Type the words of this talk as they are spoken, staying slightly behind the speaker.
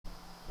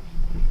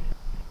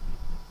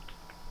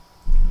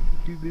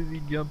too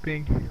busy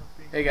jumping.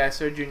 Hey guys,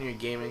 Sir Junior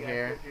Gaming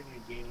here,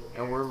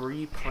 and we're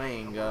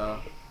replaying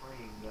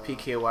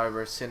PKY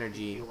vs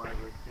SyNergy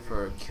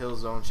for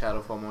Killzone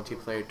Shadowfall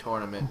multiplayer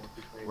tournament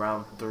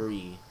round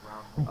 3.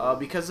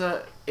 Because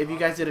if you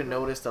guys didn't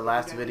notice the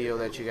last video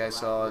that you guys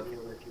saw,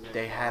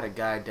 they had a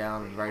guy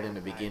down right in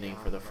the beginning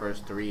for the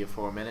first 3 or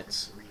 4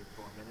 minutes,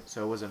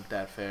 so it wasn't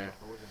that fair.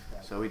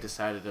 So we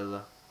decided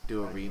to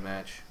do a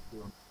rematch,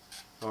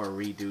 or a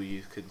redo,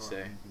 you could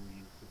say.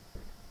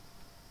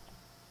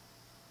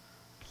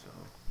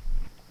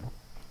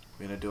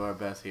 We're gonna do our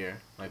best here,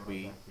 like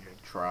we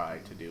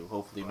tried to do.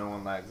 Hopefully no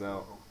one lags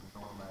out.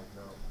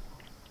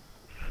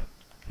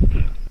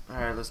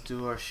 Alright, let's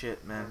do our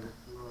shit, man.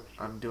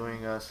 I'm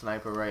doing a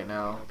sniper right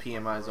now.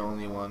 PMI's the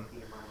only one.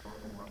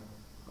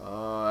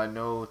 I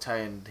know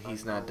Titan,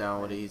 he's not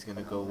down with it. He's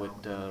gonna go with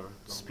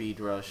speed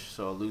rush.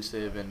 So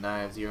Elusive and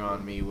Knives, you're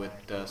on me with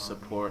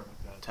support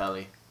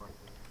Tally.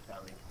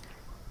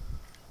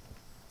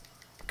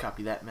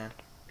 Copy that, man.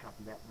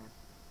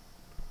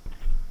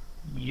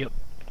 Yep.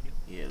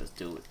 Yeah, let's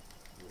do it.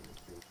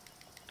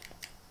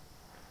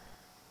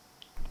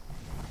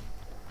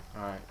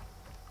 Alright.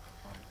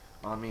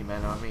 On me,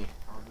 man, on me.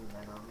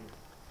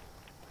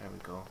 There we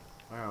go.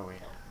 Where are we?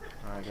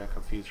 Oh, I got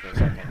confused for a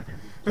second.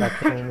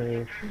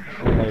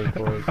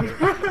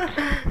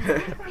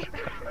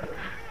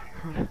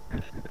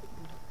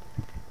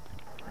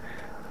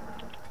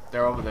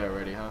 They're over there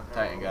already, huh?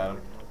 Titan got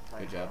him.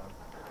 Good job.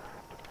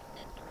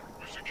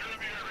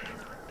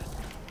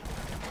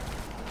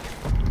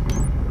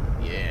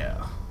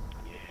 Yeah.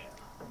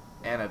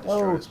 And I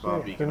destroyed a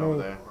spawn beacon over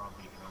there.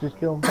 Just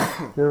kill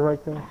them. They're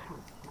right there.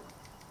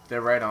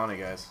 They're right on it,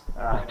 guys.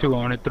 2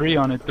 on it, 3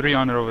 on it, 3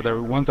 on it over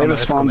there. One's on the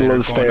They spawn below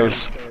the stairs.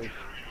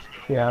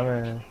 Yeah, I'm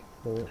gonna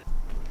do it.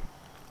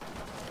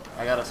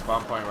 I got a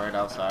spawn point right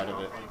outside of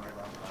it.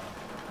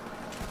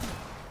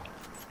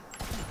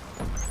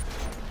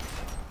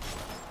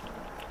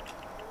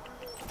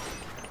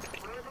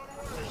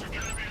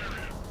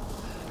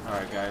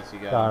 Alright guys, you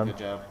got it. Good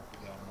job.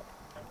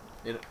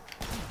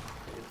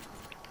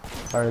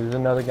 Alright, there's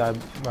another guy.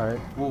 Alright.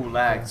 Ooh,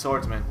 lag.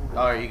 Swordsman.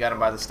 Alright, you got him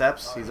by the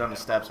steps? He's on the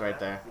steps right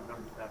there.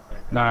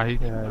 Nah, he's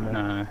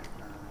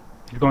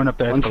going up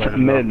there.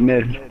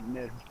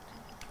 Mid.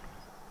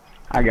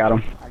 I got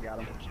him.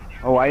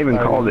 Oh, I even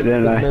called it,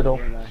 didn't I? Middle.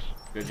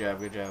 Good job,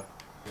 good job.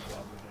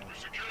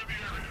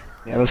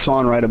 Yeah, the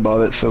spawn right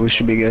above it, so we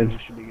should be good.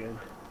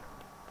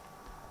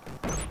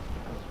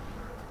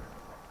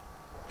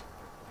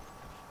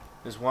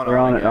 There's one We're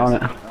on it, on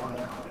it.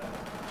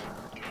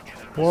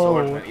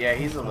 Whoa. Swordsman. Yeah,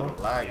 he's a little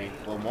laggy.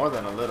 Well, more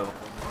than a little.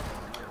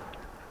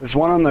 There's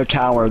one on their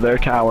tower,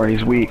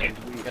 he's weak.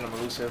 Get him,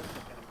 Elusive.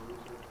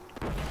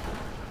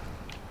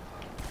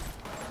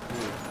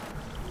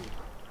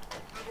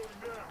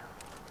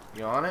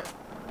 You on it?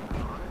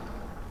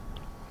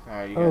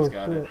 Alright, you guys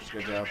got it.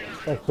 Good job.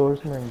 That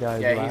swordsman guy.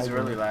 Yeah, he's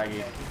really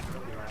laggy.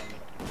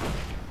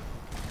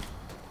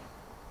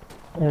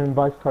 And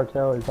Vice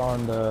Cartel is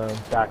on the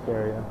back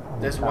area.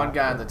 There's one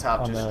guy on the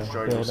top just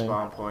destroyed your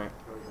spawn point.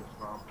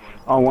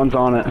 Oh, one's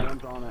on it.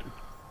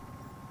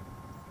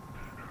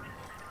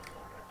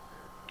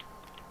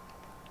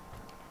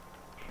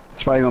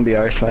 It's probably gonna be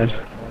our side.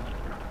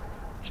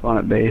 Spawn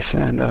at base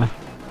and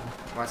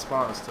My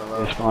spawn is still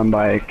up. they spawn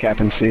by Cap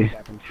and C.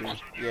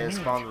 Yeah, it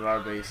spawned at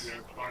our base.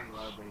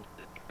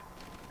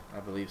 I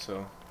believe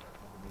so.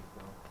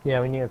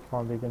 Yeah, we need a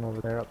spawn beacon over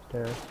there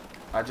upstairs.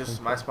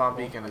 My spawn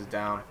beacon is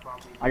down.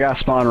 I got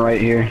spawn right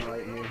here.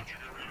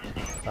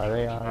 Are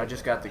they on? I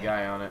just got the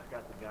guy on it.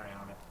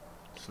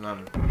 It's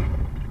none.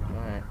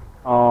 Alright.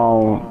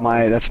 Oh,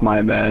 that's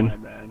my bad.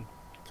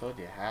 Told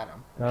you I had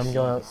him. No, I'm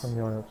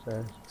going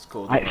upstairs. It's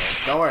cool.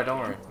 Don't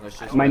worry. Let's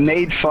just My win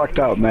nade fucked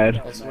up,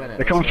 man. Let's win it.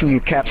 They're coming from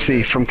Cap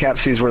C. From Cap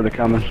C is where they're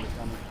coming.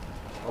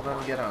 Hold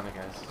on, get on it,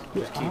 guys.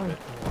 Just keep it.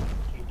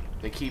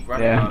 They keep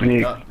running Yeah,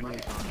 on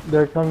it.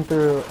 They're coming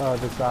through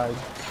the side.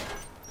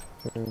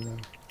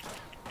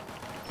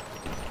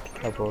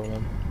 Couple of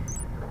them.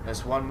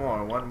 There's one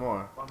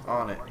more.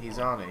 On it. He's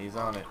on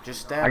it.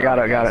 Just stand I got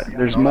it.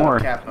 There's Don't let more.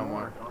 him cap no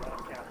more.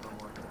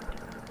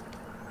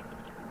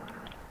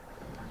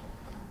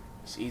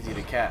 It's easy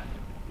to cap.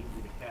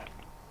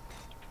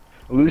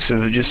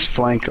 Elusive, just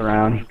flank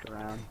around.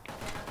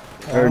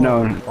 Or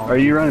no, are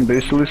you running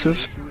boost, Elusive?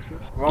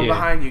 One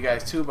behind you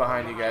guys, 2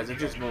 behind you guys. It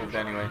just moved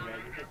anyway.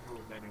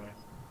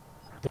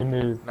 They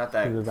moved. Not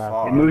that to the back.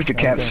 far. It moved to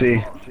Cap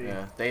C.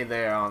 Yeah,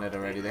 they're on it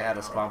already. They had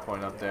a spawn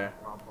point up there.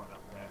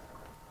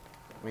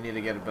 We need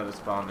to get a better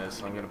spawn this,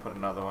 so I'm gonna put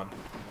another one.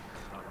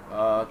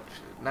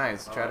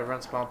 Nice. Try to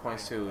run spawn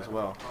points too as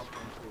well.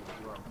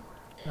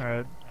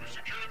 Alright.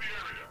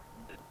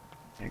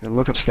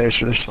 Look upstairs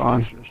for their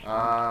spawn.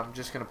 I'm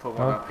just gonna put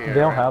one up here.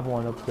 They'll have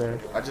one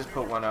upstairs. I just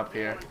put one up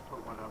here.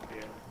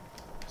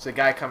 It's a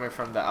guy coming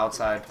from the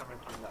outside.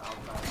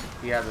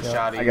 He has a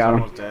shot. He's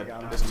almost dead.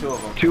 There's 2 of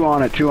them. 2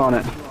 on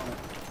it.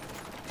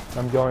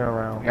 I'm going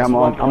around. Yeah, I'm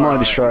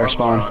gonna destroy our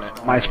spawn.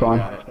 My spawn.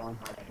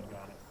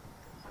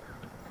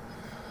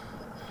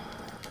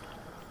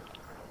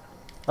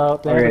 Oh,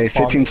 they have a Okay,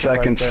 spawn 15 beacon right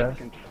seconds. there.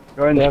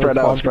 Go ahead They and have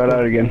a spread spawn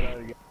out beacon.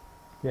 again.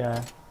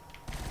 Yeah.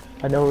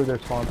 I know where their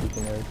spawn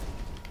beacon is.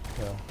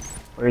 So.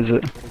 Where is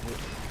it?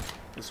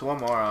 There's one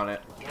more on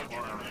it.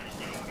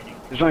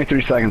 There's only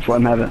 3 seconds, let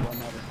him have it.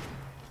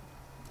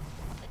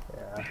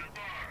 Yeah.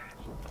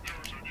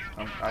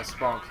 I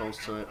spawned close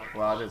to it.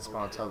 Well, I didn't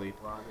spawn till the...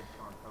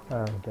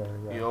 Oh, there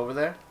we go. You over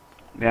there?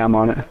 Yeah, I'm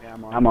on it.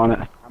 I'm on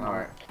it.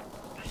 Alright.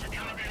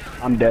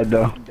 I'm dead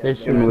though. They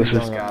should Him, be Ulysses.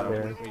 going Got up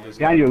him. there. We just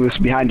Behind you, Ulysses,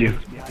 behind you.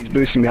 He's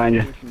boosting behind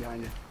you.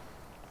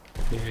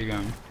 Here you go.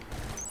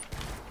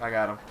 I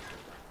got him.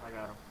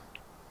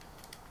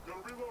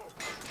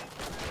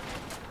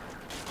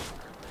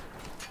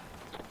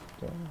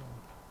 Damn.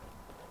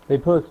 They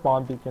put a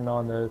spawn beacon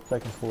on the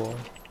second floor.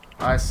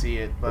 I see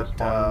it, but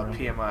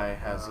PMI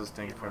has this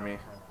thing for me.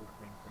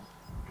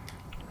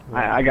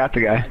 I got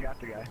the guy.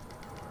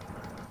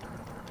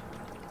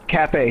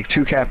 Cap A,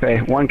 2 Cap A,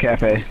 1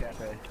 Cap A. Let's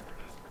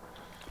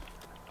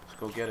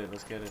go get it.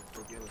 Let's get it.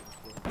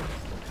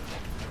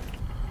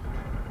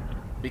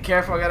 Be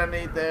careful, I got a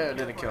nade there. I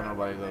didn't kill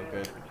nobody though,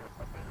 good.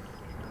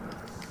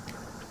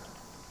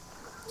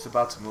 It's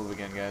about to move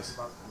again, guys.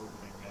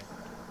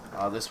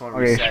 This one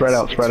Okay, resets. spread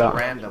out, spread it's out.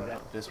 Random.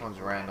 This one's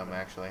random,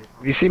 actually.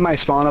 You see my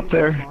spawn up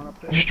there?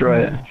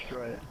 Destroy it.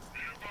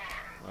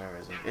 Where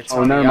is it? It's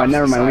Oh, on the never mind,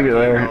 opposite leave it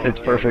side. there. Yeah, It's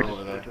go perfect.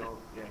 over there.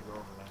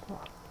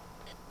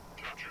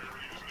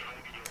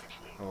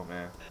 Oh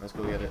man, let's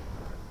go get it.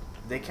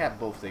 They cap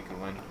both, they can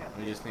win.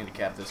 We just need to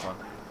cap this one.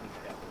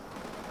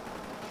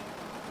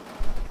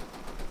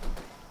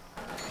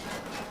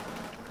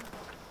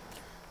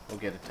 We'll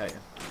get it, Titan.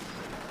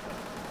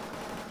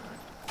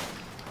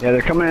 Yeah,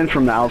 they're coming in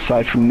from the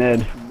outside, from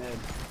mid.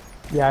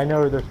 Yeah, I know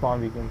where their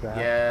spawn beacon's at.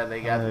 Yeah,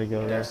 they got There you go,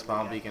 their there.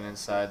 spawn beacon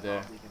inside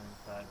there.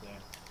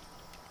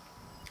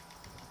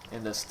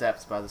 In the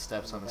steps, by the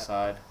steps on the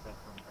side.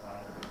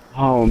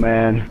 Oh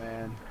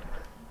man.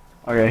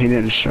 Okay, he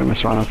didn't destroy my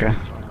spawn, okay.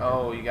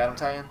 Oh, you got him,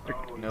 Titan?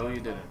 No, you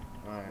didn't.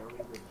 Alright.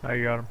 I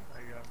got him.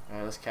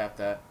 Alright, let's cap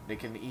that. They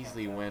can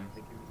easily win.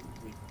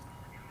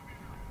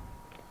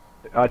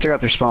 I took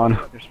out their spawn.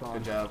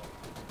 Good job.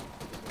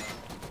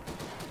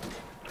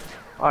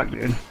 Fuck,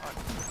 dude.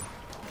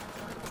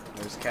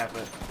 Let's cap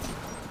it.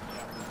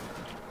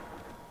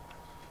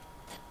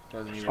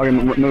 Doesn't even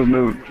Okay,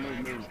 move.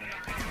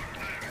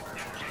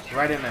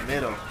 Right in the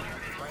middle.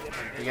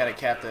 We gotta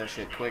cap that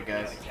shit quick,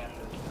 guys.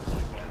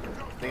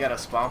 They got a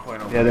spawn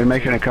point over Yeah, there. they're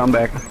making a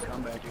comeback.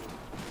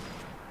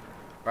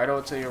 Right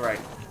over to your right.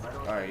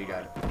 Alright, you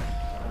got it.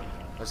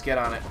 Let's get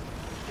on it.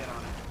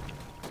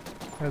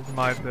 That's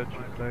my bitch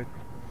inside.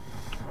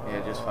 Yeah,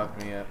 it just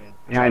fucked me up.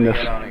 Behind Try to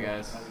us. Get on it,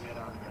 guys.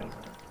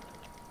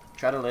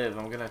 Try to live.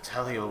 I'm gonna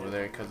tell you over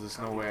there because there's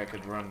no way I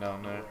could run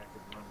down there.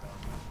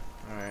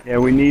 Alright. Yeah,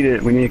 we need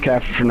it. We need a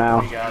capture for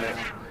now. We got it.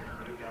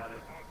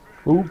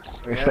 Oops.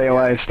 Okay, stay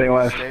alive, stay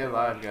alive. Stay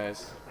alive,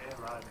 guys.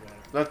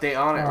 Look, they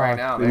on it right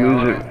now. we They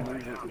on lose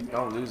it.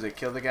 Don't lose it.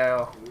 Kill the guy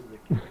off.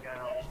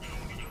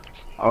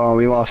 Oh,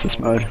 we lost this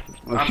mode.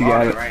 Unless I'm you on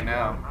got it it. right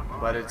now,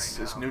 but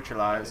it's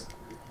neutralized.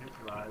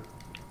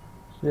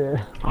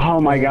 Shit.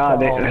 Oh my god,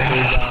 they... All three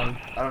down.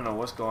 I don't know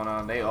what's going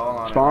on. They all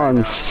on Spawns,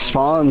 it right now.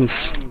 spawns.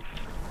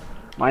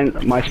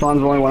 My spawn's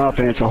the only one up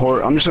and it's a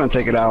horde. I'm just gonna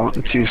take it out.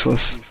 It's useless.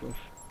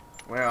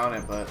 We're on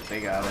it, but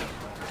they got it.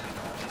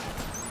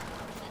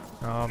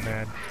 Oh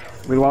man.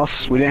 We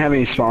lost. We didn't have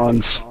any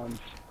spawns.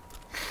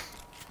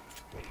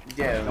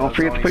 Yeah. Don't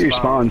forget to put your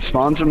spawns.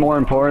 Spawns are more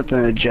important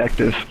than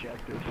objectives.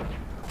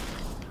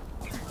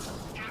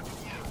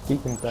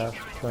 Beacon theft.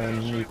 So I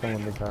need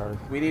someone to guard.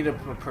 We need a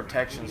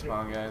protection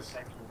spawn, guys.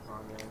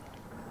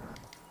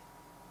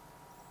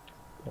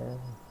 Yeah.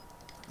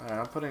 Alright,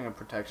 I'm putting a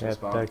protection Yeah,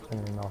 spawn. protection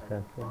and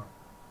offensive.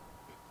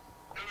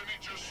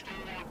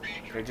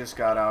 They just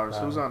got ours.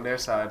 Who's on their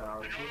side?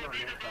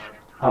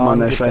 I'm on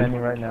their defending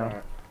side. right now.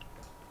 Alright.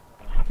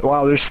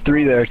 Wow, there's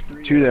 3 there.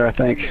 2 there, I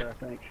think.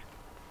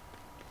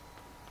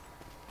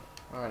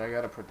 Alright, I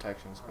got a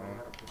protection spawn.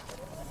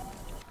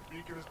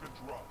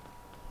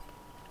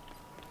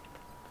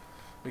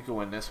 We could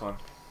win this one.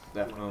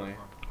 Definitely.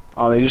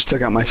 Oh, they just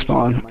took out my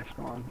spawn.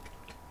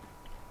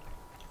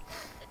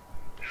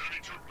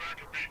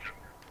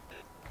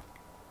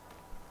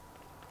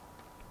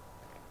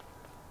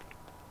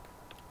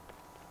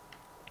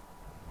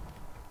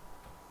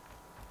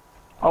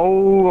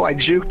 Oh, I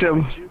juked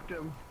him.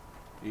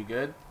 You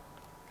good?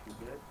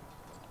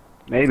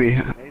 Maybe.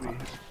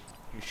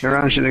 You Turn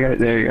around, should have got it.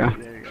 There you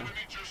go.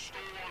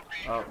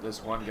 Oh,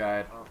 there's one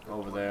guy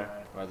over there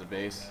by the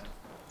base.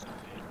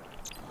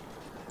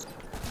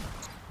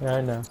 Yeah,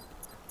 I know.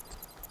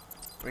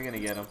 We're gonna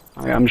get him.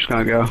 Okay, I'm just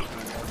gonna go.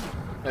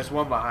 There's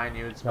one behind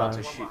you. It's about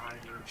to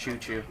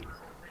shoot you.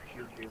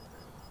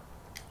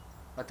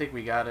 I think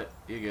we got it.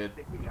 You good?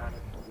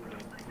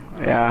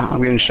 Yeah,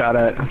 I'm getting shot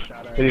at.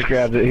 He just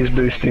grabbed it. He's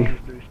boosting.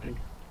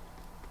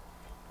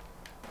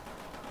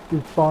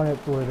 Just spawn it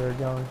where they're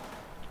going.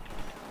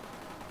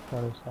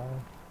 Other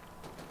side.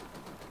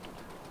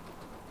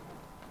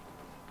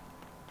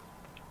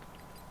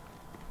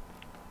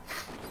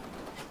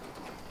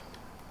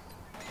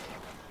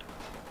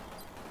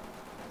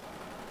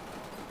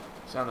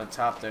 It's on the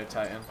top there,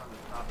 Titan.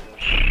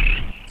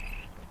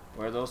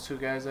 Where are those two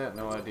guys at?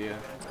 No idea.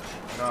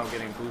 No, I'm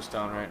getting boost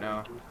on right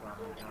now.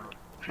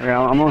 Yeah,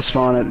 I'm gonna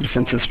spawn at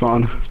defensive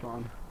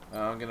spawn.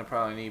 I'm gonna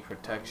probably need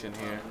protection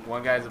here.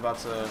 One guy's about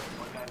to...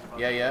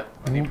 Yeah, yep.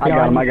 I need I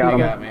got him, I got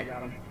He him.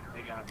 got me.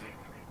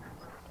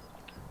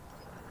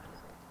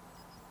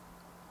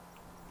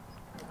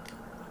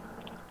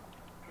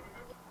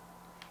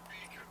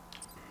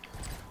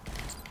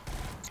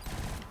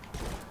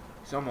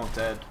 He's almost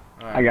dead.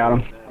 Alright, I got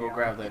him. go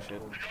grab that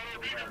shit.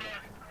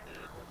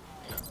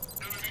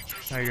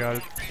 I got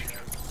it.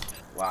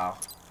 Wow.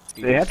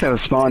 They have to have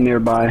a spawn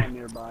nearby.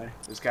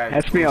 This guy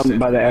Has to be on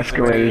by the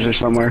escalators or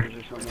somewhere.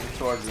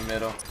 Towards the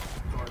middle.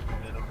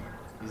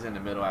 He's in the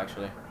middle,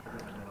 actually.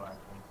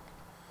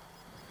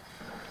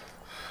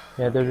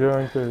 Yeah, they're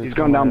going through. He's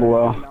going down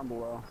below.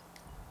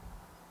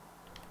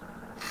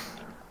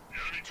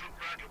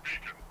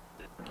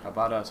 How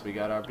about us? We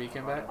got our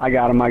beacon back? I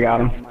got him, I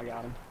got him.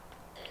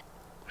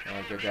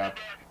 Alright, good job.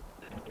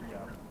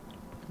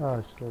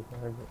 Oh shit! I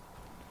heard it.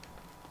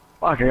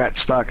 Fuck, I got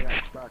stuck.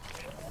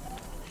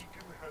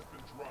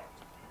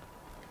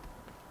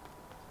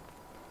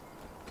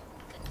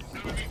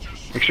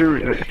 Make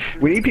sure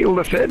we need people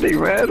to fit me,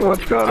 man.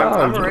 What's going on?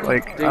 I'm already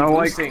Like, I don't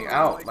like. boosting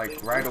out,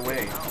 like, right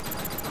away. And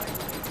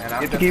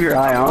You have to keep your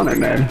eye on it,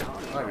 man.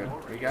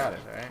 Look, we got it,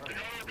 alright?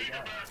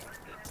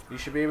 You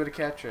should be able to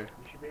catch her.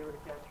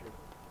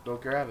 Go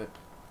grab it.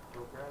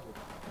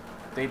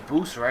 They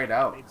boost right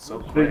out so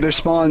quick. Their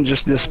spawn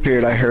just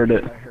disappeared. I heard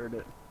it.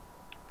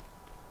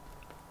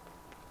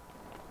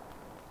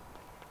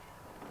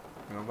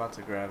 I'm about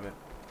to grab it.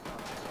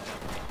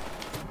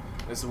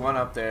 There's one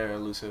up there,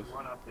 elusive.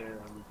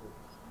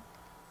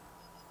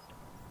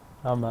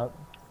 I'm up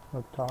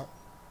top.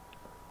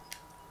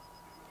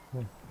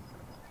 Yeah.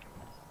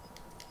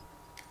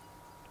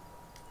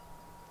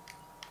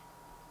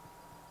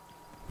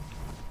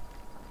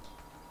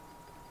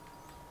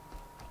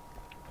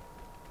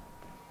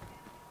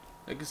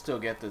 They can still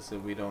get this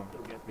if we don't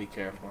be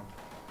careful.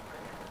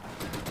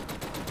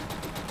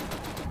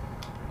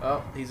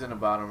 Oh, he's in the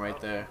bottom right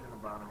there.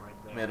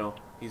 Middle.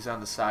 He's on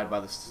the side by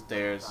the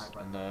stairs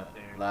and the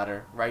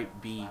ladder. Right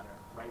B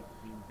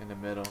in the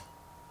middle.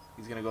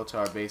 He's gonna go to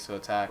our base to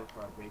attack.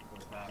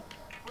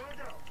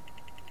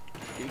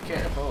 Be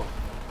careful.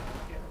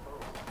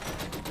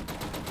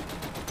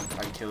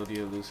 I killed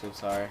you, elusive,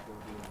 sorry.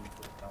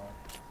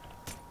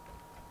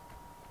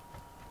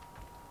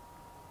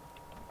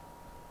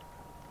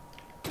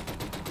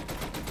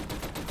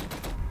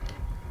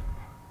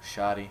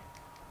 Shoddy.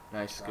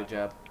 Nice, good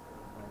job.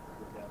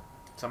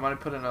 Somebody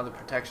put another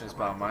protection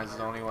spot. Mine's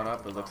the only one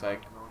up, it looks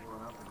like.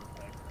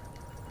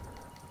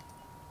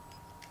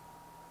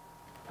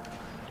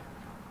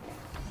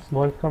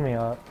 One's coming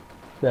up.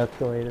 The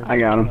escalator. I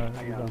got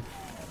him.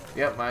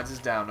 Yep, mine's is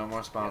down. No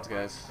more spawns,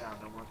 guys.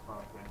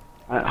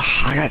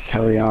 I got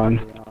Telly on.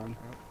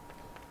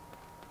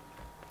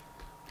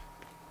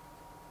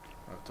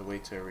 I have to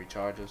wait till it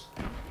recharges.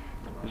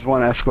 There's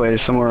one escalator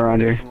somewhere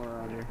around here.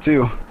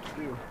 Two.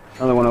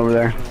 Another one over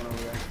there.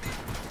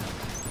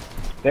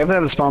 They have to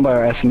have a spawn by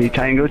our S&D.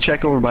 Titan, go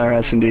check over by our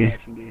S&D.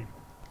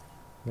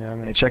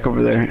 Yeah, Hey, check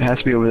over there. It has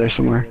to be over there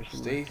somewhere.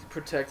 Stay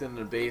protecting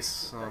the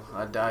base.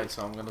 I died,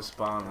 so I'm gonna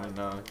spawn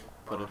and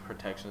put a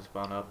protection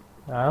spawn up.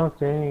 I don't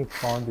see any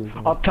spawn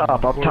beacons. Up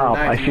top, up top.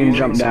 I see him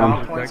jump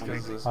down.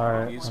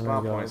 Alright, Use I'm spawn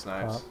gonna go points,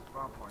 up knives.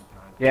 top.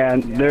 Yeah,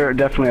 they're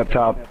definitely up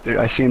top.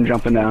 I see him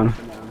jumping down.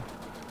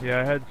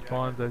 Yeah, I had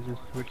spawns. I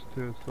just switched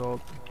to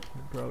assault.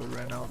 And probably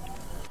ran out.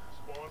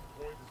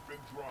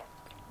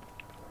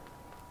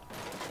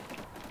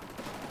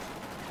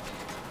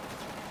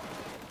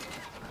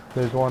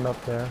 There's one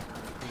up there.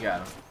 You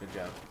got him. Good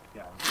job.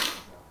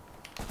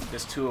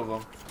 There's two of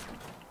them.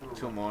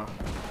 Two more.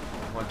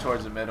 One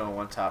towards the middle and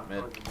one top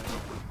mid.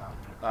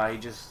 He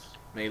just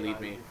melee'd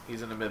me.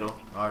 He's in the middle.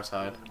 Our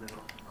side.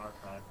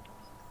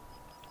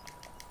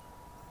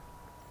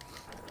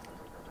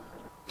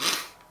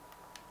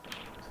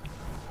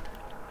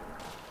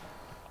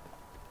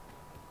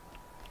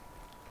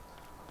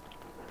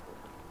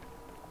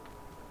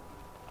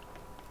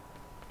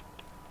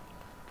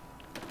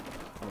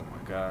 Oh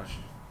my gosh.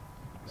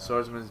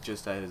 Swordsman's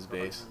just at his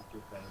base.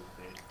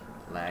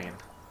 Lagging.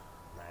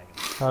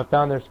 I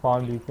found their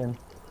spawn beacon.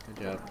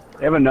 Good job.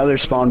 They have another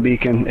spawn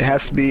beacon. It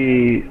has to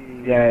be,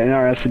 yeah, in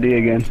our S&D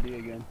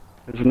again.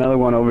 There's another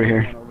one over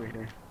here.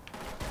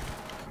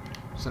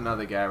 There's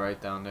another guy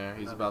right down there.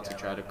 He's about to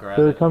try to grab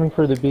So they're it. coming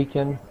for the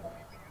beacon.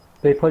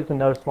 They placed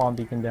another spawn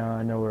beacon down.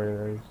 I know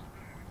where it is.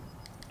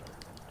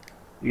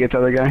 You get the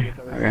other guy?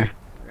 Okay.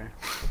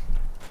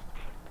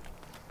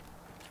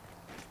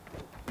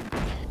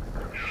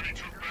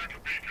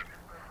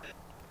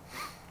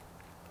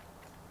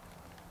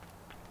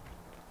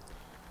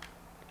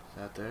 Is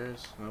that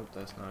theirs? Nope,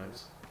 that's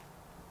knives.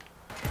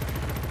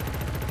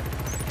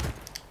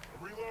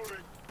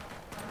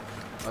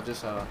 I'll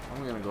just, I'm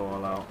gonna go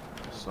all out.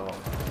 So,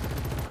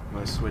 I'm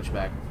gonna switch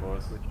back and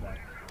forth.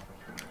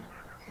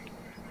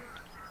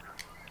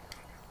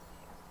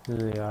 There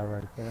they are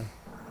right there.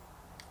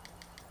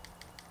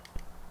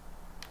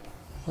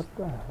 What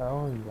the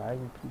hell, you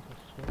laggy piece of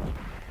shit?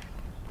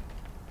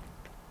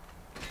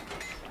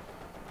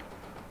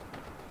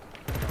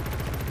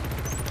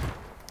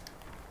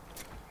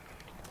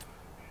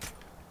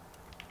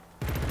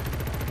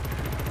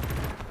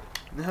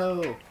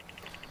 No.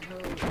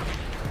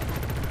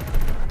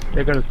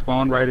 They got a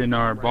spawn right in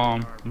our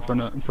bomb in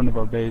front of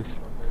our base.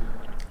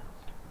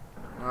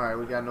 Alright,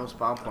 we got no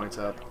spawn points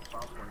up.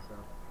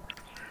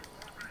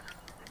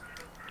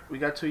 We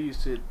got too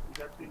used to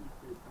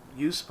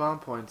use spawn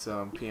points,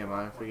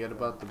 PMI. Forget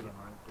about the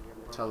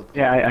teleport.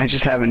 Yeah, I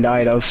just haven't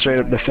died. I was straight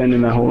up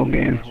defending the whole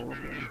game.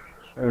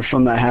 Or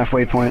from that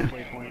halfway point.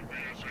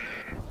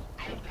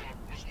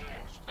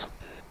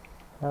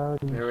 They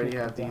already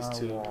have these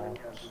two.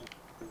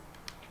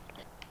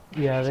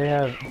 Yeah, they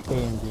have A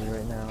and B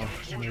right now.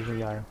 There's a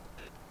guy.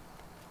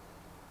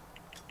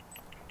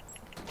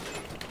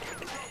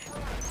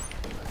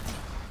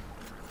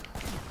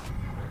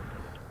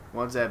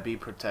 One's at B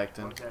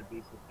protecting.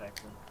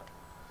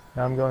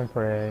 Now I'm going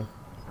for A.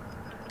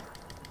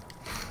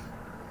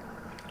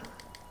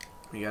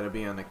 We gotta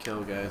be on the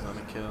kill, guys. On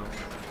the kill.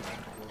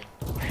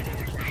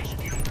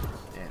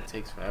 Yeah, it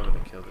takes forever to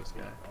kill this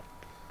guy.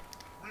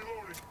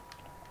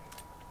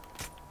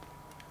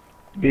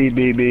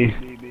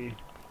 B.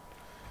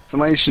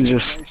 Somebody should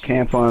just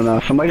camp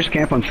on, somebody just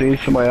camp on C,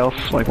 somebody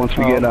else, like once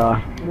we get,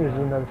 There's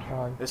another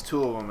shot. There's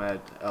two of them at,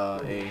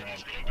 A.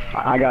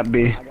 I got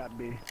B.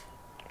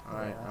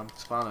 Alright, I'm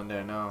spawning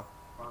there now.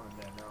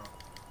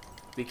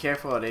 Be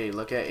careful at A,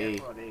 look at A.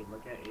 Couple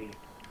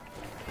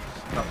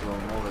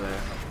of them over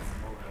there.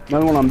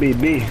 Another one on B. I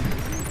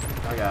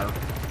got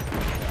him.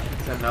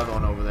 There's another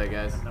one over there,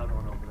 guys.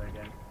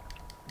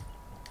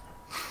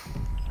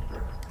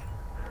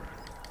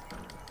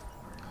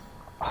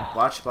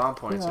 Watch spawn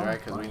points, alright?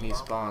 Because we need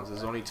spawns.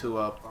 There's only two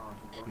up.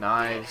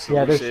 Knives,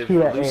 Yeah, there's elusive,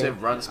 two at A.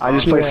 elusive, run I spawn.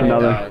 just placed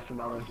another.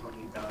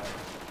 Die.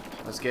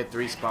 Let's get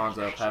 3 spawns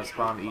up. Have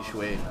spawn each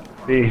way.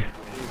 B.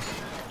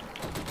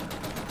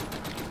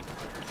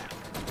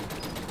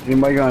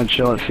 Anybody gonna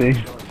chill at C?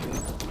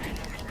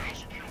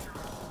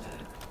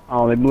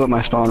 Oh, they blew up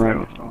my spawn right.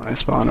 My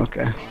spawn,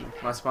 okay.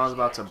 My spawn's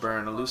about to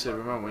burn. Elusive,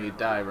 remember when you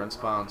die, run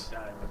spawns.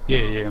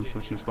 Yeah, I'm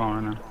pushing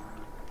spawn right now.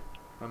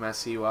 I'm at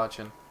C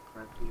watching.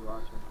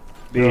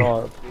 B. They're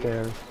all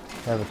upstairs.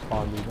 They have a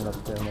spawn beacon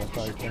upstairs, most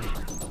likely.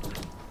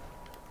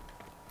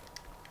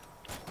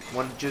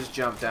 One just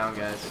jumped down,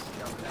 guys.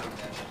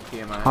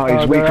 PMI. Oh,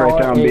 he's weak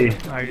right there on B.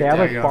 They have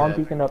a spawn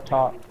beacon up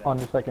top on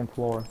the 2nd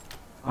floor.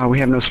 Oh, we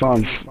have no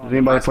spawns. Does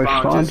anybody place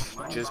spawn?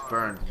 Just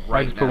burned I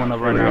right just put one now.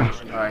 up right now.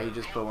 Alright, he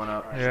just put one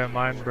up. Yeah,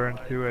 mine burned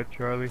too at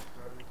Charlie.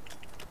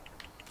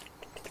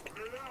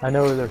 I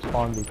know where their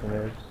spawn beacon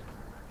is.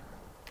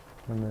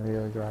 I'm gonna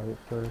really drive it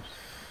first.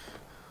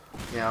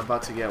 Yeah, I'm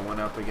about to get one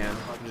up again.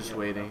 I'm just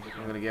waiting.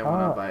 I'm gonna get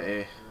one up by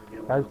A.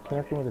 Guys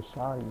camping with a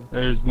shotty.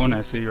 There's one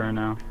at C right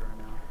now.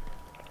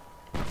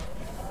 I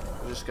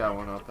just got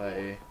one up at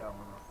A.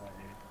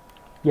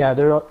 Yeah,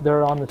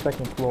 they're on the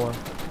 2nd floor.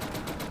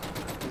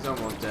 He's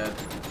almost dead.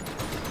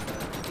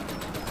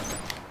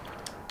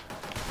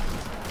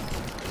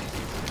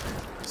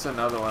 It's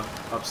another one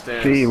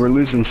upstairs. C, we're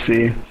losing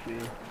C.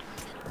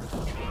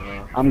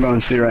 I'm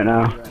going C right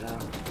now.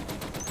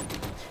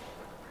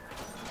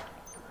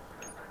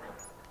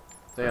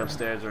 They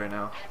upstairs right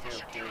now.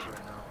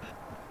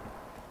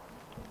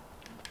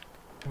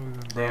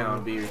 They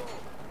on B.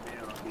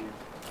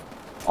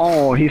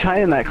 Oh, he's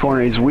hiding in that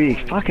corner. He's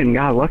weak. Fucking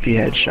god, lucky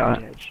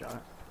headshot.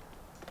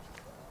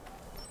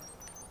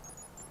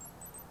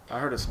 I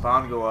heard a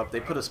spawn go up.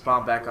 They put a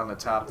spawn back on the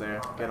top there.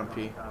 Get him,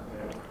 P.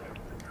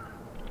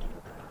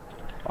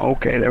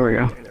 Okay, there we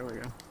go.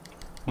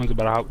 One's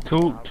about out.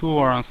 Two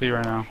are on C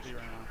right now.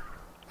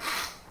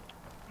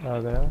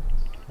 Oh, there?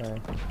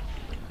 Okay.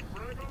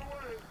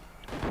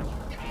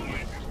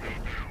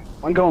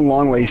 I'm going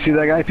long way. You see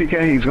that guy,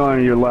 PK? He's going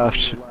to your left.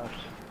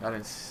 I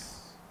didn't.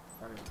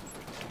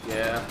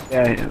 Yeah.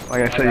 Yeah,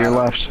 like I said, your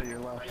left.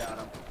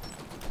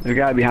 There's a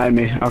guy behind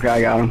me. Okay,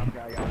 I got him.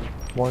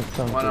 One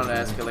on the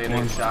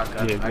escalator,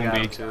 shotgun. Yeah, I got B.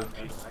 him too.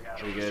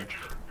 Pretty good.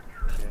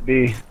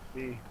 B.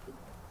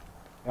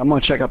 I'm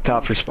gonna check up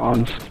top for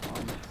spawns.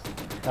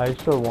 I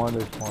still want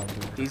their spawn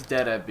beacon. He's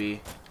dead at B.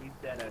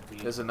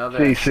 There's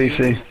another C, at C,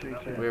 C.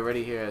 We're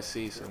already here at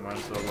C, so might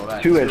as well go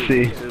back. 2 at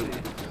C. 2.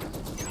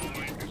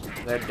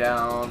 They're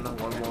down.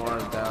 One more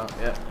is down.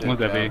 Yep.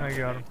 One's at B. down. I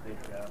got him.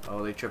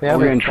 Oh, they They triple. have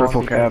We're a in spawn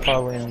triple beacon caps.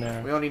 probably in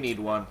there. We only need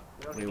one.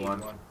 We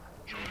won.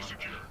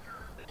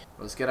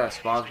 Let's get our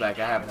spawns back.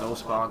 I have no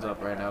spawns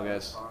up right now,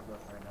 guys.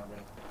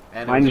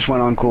 And Mine just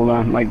went on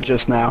cooldown, like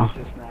just now.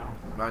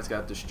 mine's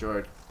got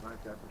destroyed.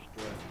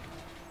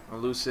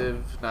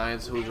 Elusive,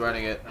 Nines, who's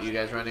running it? You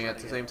guys running at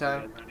the same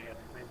time?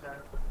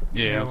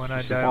 Yeah, when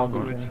I die, I'll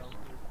go with you.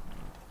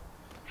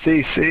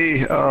 C,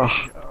 C. Oh.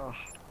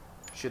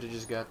 Should have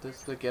just got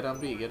this. Look, get on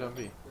B, get on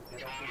B.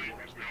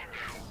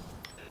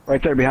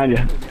 Right there behind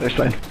you. This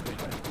side.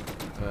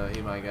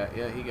 He might got,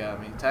 yeah, he got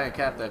me. Titan,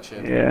 cap that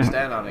shit. Yeah.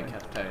 Stand on it,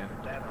 Titan.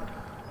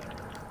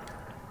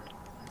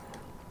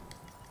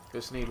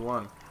 Just need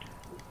one.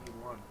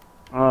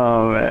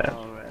 Oh man.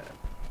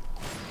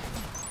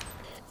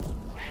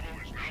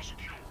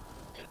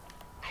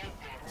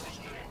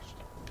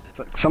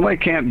 Somebody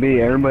can't B.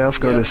 Everybody else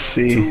go to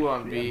C. 2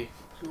 on B.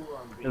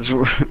 'Cause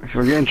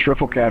we're getting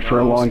triple cap for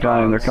a long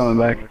time. They're coming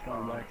back.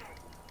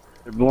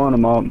 They're blowing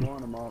them up.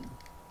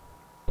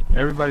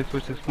 Everybody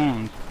switch to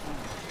spawns.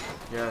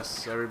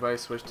 Yes, everybody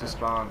switch to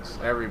spawns.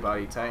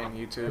 Everybody, Titan,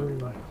 you too.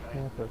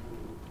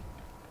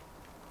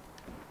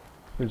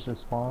 There's a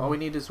spawn. All we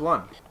need is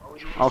 1.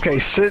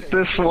 Okay, sit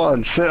this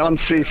one. Sit on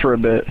C for a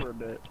bit.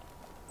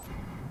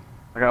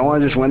 Like, I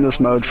want to just win this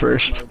mode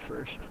first.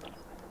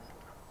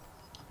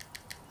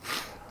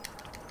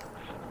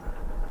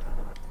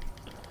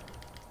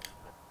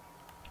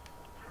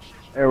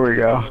 There we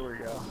go.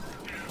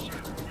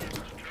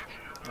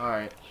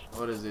 Alright,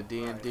 what is it,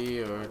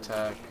 D&D or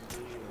attack?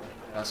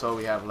 That's all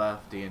we have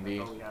left,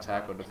 D&D.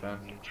 Attack or defend.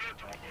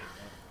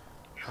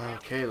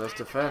 Okay, let's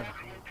defend.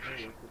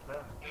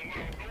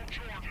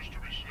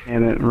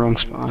 Damn it, wrong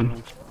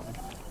spawn.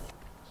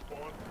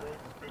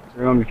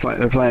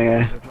 They're playing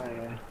A.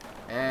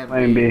 And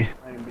Playing B.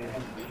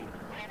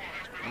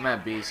 I'm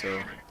at B,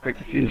 so. Quick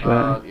defuse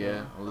that.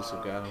 Yeah,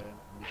 Elusive got him.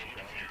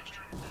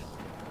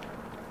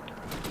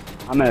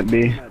 I'm at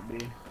B.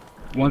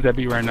 One's at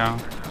B right now. In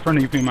front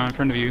of you, P-Mine, in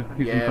front of you.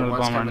 He's in Yeah, front of the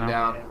one's bomb right coming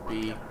now. down.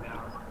 B.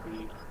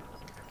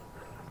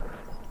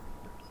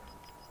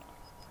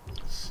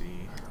 Let's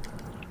see.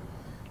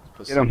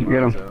 Put Get him, some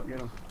get lines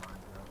him.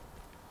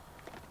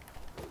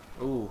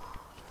 up. Ooh,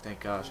 thank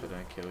gosh I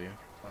didn't kill you.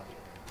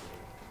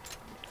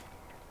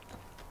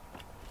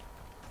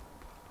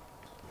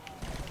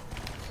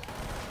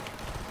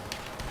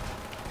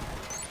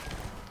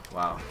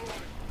 Wow.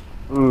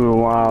 Ooh,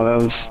 wow,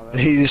 that was...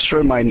 He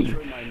destroyed my...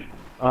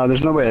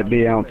 there's nobody at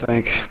B, I don't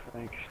think.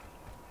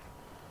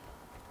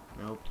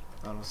 Nope,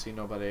 I don't see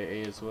nobody at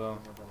A as well.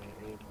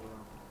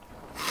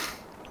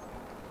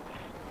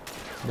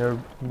 They're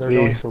B.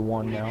 going for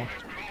 1 now.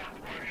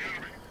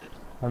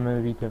 I'm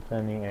gonna be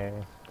defending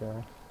A.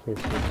 So, in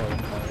case they try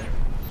to fire.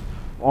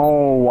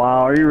 Oh, wow,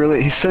 are you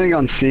really... He's sitting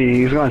on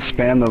C. He's gonna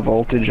spam the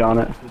voltage on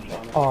it.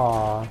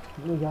 Aw,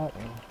 you got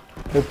me.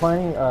 They're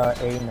playing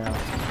A now.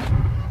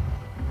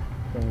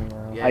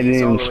 Yeah, I he's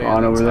didn't all even the way spawn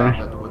at the over top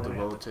there. with the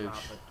voltage.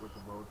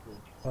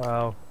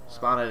 Wow.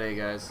 Spawn at A,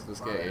 guys. Let's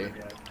get A.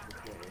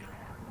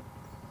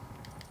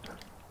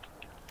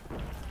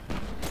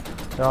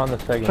 They're on the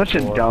second Such a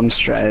floor. dumb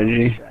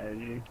strategy.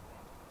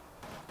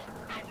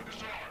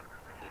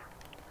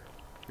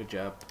 Good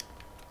job.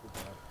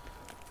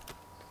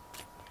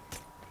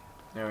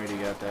 They already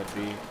got that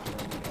B.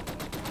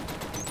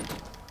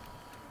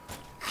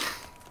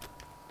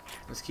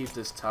 Let's keep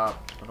this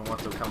top. I don't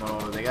want them coming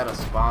over. They got a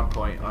spawn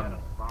point on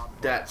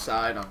that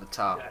side on the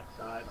top.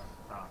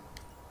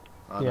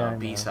 On Yeah, the I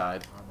B know.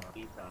 side.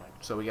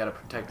 So we gotta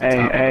protect the Hey,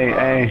 top. hey, and the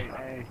bottom.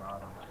 hey.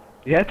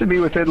 You have to be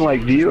within,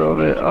 like, view of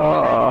it.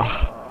 Oh.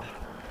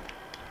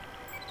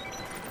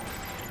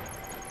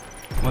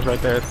 One's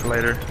right there,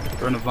 escalator.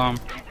 Throwing the bomb.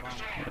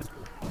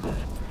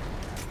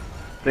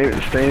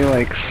 Stay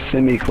like,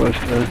 semi-close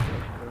to it.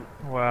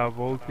 Wow,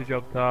 voltage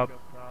up top.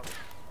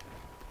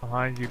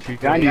 Behind you, PK.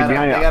 Behind They you, got a-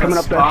 behind you. they got a Coming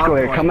up the spawn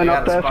escalator, point. coming They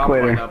up got a the spawn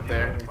point escalator. up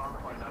there.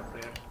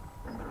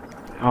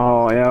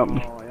 Oh, yep.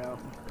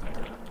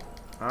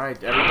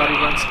 Alright, everybody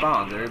run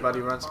spawns. Everybody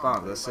run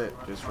spawns. That's it.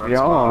 Just run Yeah.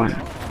 spawns.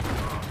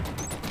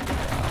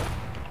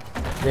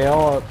 They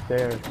all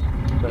upstairs.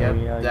 So Yep,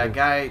 yeah, that just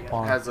guy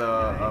spawn. has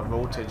a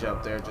voltage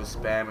up there just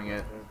spamming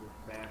it.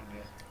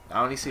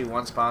 I only see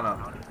 1 spawn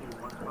up.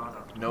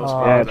 No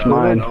spawns Yeah, it's up.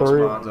 mine. No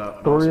spawns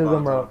up. No Three of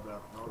them spawns are up.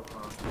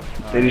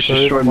 up. They just Three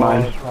of destroyed them are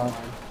mine. up top.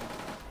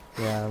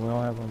 Yeah, we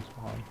only have 1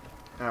 spawn.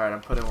 Alright,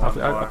 I'm putting I 1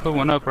 more. put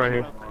one up right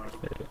here.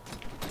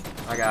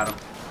 I got him.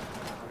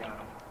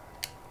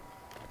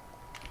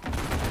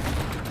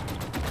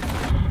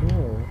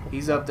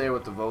 He's up there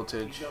with the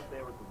voltage.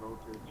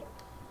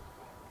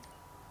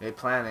 They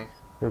planning.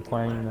 They're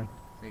playing the...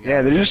 They got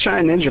Yeah, they're just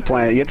trying to ninja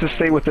plan it. You have to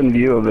stay within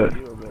view of it.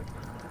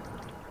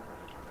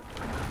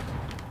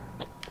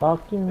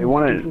 Fucking They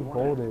want it- stupid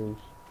voltage.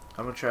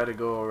 I'm gonna try to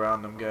go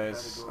around them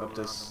guys up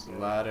this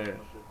ladder.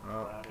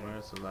 Oh,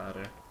 where's the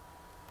ladder?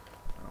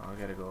 Oh, I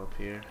gotta go up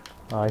here.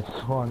 I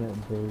saw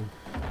it, dude.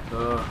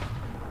 Ugh.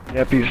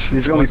 Yep, he's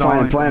gonna be One's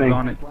on planning. it,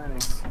 one's on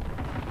it.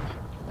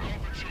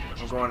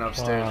 I'm going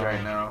upstairs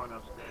right now.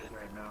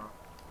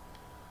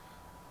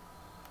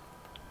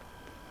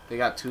 They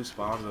got 2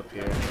 spawns up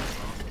here.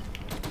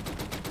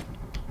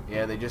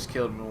 Yeah, they just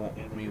killed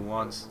me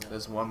once.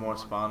 There's 1 more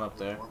spawn up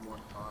there.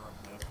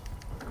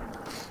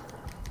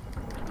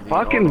 Fucking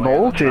All the way on the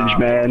voltage, top.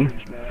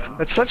 man.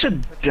 That's such a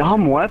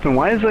dumb weapon.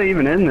 Why is that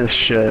even in this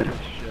shit?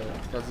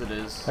 Because it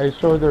is. I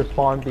showed their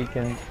spawn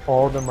beacon.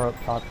 All of them are up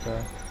top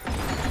there.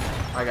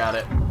 I got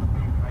it.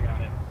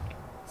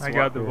 I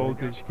got the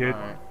voltage, kid.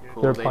 Alright,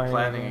 cool. They're They planning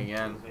planning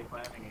again.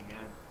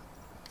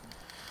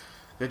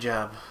 Good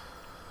job.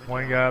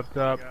 One guy up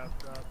top.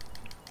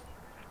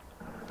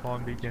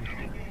 Spawn beacon.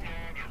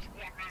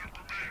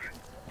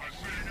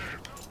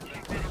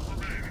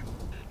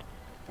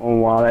 Oh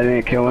wow, that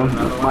didn't kill him.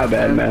 Another one My up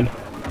bad, there? man.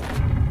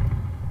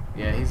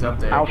 Yeah, he's up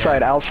there. Outside,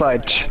 again.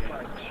 outside.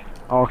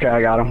 Okay,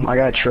 I got him. I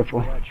got a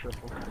triple.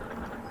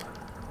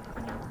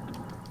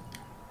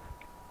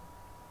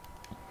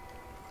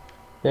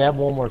 They have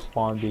one more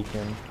spawn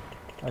beacon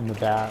in the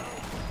back,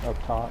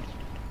 up top.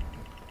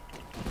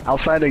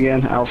 Outside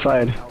again,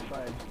 outside.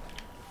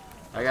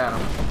 I got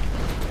him.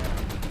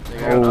 They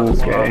got another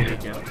spawn Okay.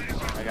 beacon.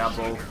 I got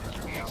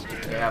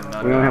both. They have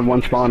none. We only have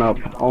one spawn up.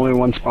 Only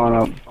one spawn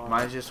up.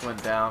 Mine just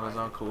went down. It's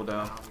on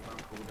cooldown.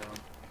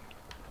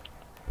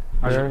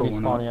 I They're just gonna put be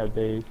one spawning up. at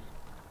base.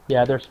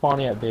 Yeah, they're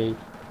spawning at base.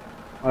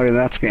 Okay,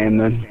 that's game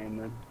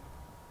then.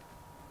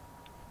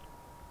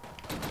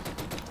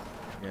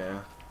 Yeah,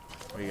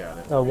 we got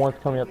it. One's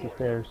coming up the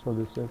stairs, so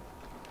this is.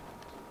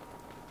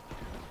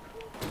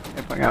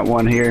 If I got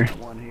one here.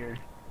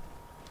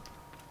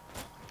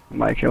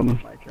 Might kill him.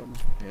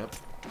 Yep.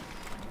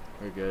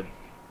 We're good.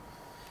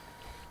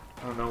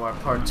 I don't know why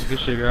part 2. Good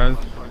shit, guys.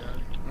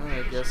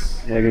 I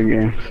guess Yeah, good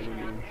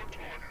game.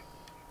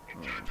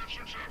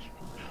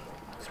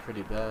 it's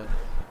pretty bad.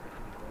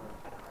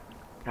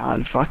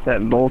 God, fuck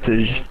that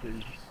voltage.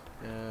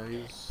 Yeah,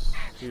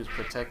 he was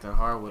protecting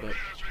hard with it.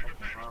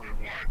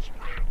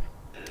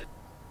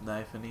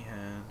 Knife in the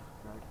hand.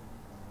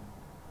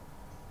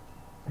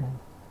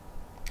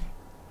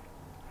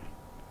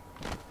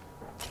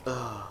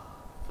 Ugh,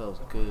 feels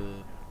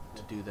good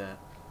to do that.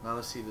 Now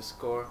let's see the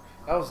score.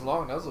 That was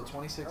long. That was a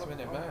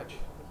 26-minute match.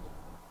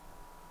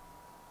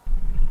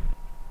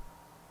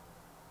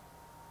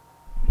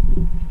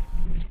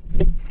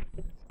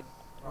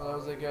 Well, that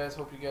was it, guys.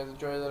 Hope you guys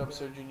enjoyed that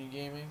episode of Junior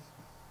Gaming.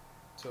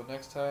 Until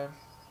next time,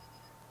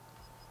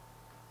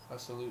 I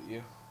salute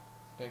you.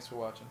 Thanks for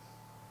watching.